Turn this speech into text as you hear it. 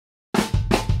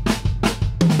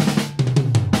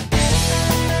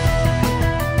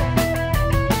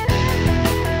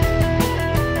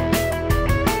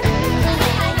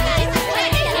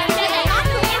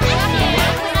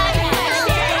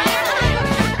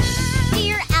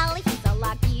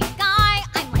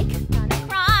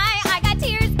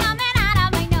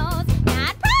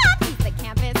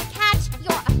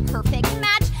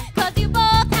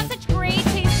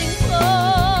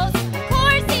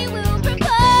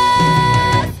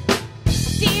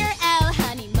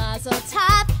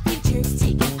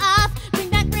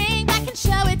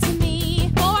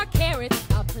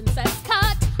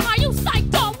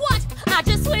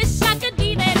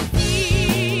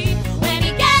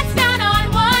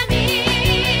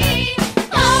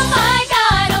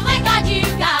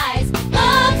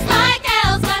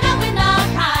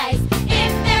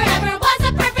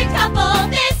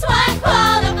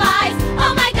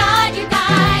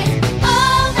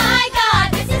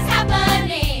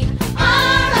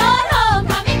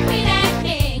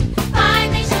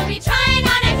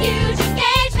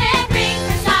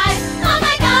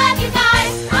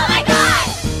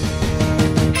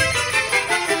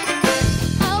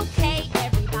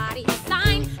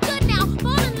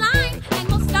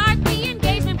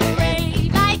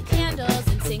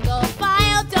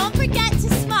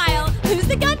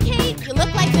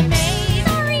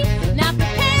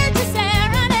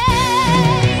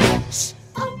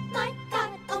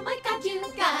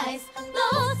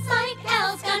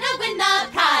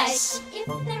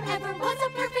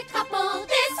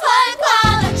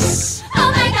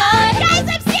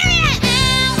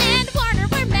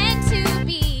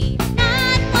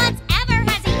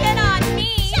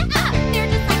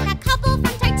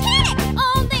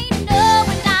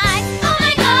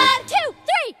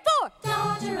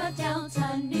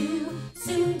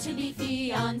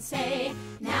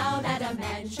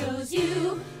chose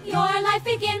you. Your life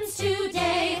begins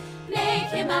today. Make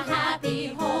him a happy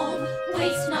home.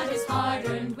 Waste not his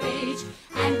hard-earned wage.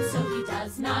 And so he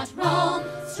does not roam.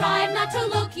 Strive not to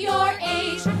look your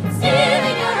age. Still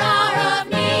in your hour of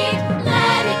need,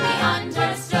 let it be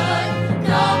understood.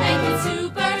 No man can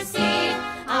supersede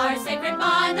our sacred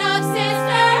bond of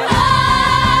sisterhood.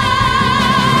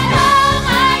 Oh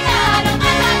my God,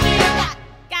 you got...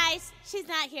 Guys, she's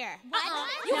not here. You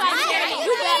guys hear me?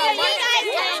 You better.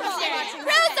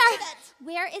 Rosa!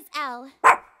 Where is Elle?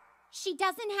 She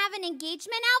doesn't have an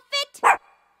engagement outfit?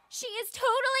 She is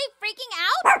totally freaking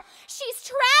out? She's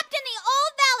trapped in the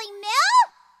Old Valley Mill?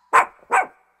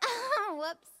 Oh,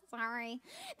 whoops, sorry.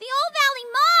 The Old Valley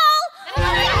Mall?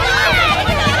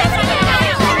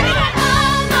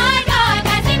 Oh my God,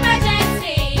 that's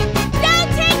emergency.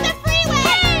 Don't take the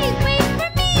freeway! Wait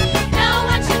for me! No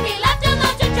one should be left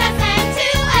alone to dress and to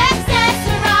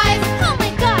accessorize. Oh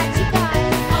my God, you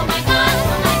guys! Oh my God,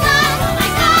 oh my God, oh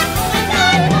my God, oh my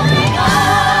God, oh my God.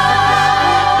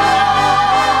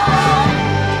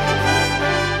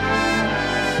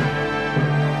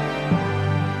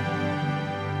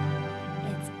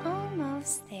 It's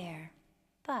almost there,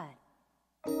 but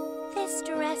this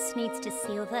dress needs to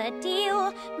seal the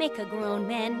deal, make a grown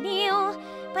man kneel.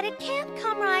 But it can't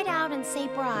come right out and say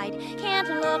bride. Can't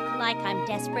look like I'm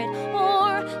desperate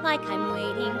or like I'm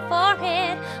waiting for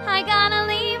it. I gotta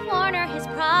leave Warner his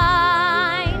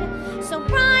pride. So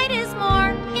bride is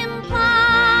more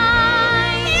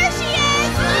implied. Here she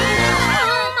is!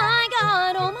 Oh my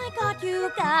God,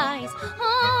 you guys.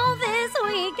 All this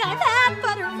week I've had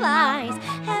butterflies.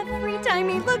 Every time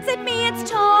he looks at me, it's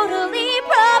totally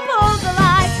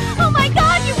proposalized. Oh my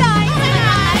God, you guys!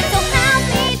 So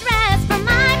proudly dressed for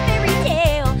my fairy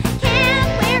tale.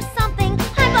 Can't wear something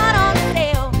I bought on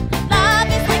sale. Love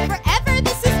is like forever,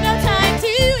 this is no time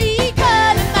to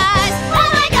economize. Oh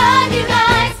my God, you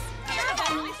guys!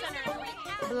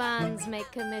 Blondes make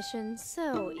commission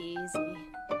so easy.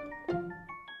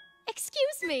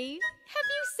 Excuse me, have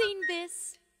you seen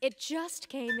this? It just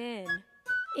came in.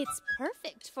 It's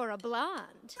perfect for a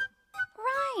blonde.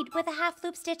 Right, with a half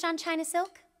loop stitch on China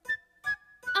silk.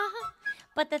 Uh-huh.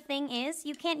 But the thing is,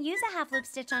 you can't use a half loop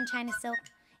stitch on China silk.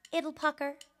 It'll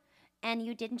pucker. And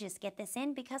you didn't just get this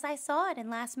in because I saw it in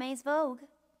last May's Vogue.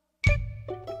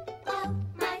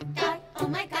 Oh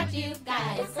my God, you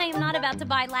guys. I am not about to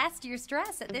buy last year's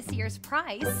dress at this year's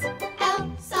price.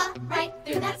 Elle saw right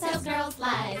through that sales girl's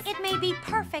lies. It may be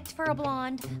perfect for a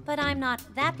blonde, but I'm not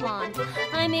that blonde.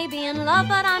 I may be in love,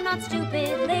 but I'm not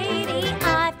stupid, lady.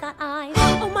 I've got eyes.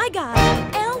 Oh my God,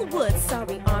 Elle Wood,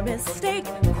 sorry, our mistake.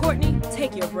 Courtney,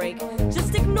 take your break.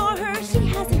 Just ignore her, she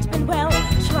hasn't been well.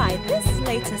 Try this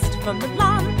latest from the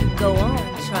Blonde. Go on,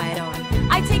 try it on.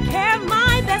 I take care of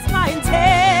my best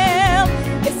clientele.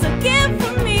 It's a gift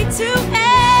from me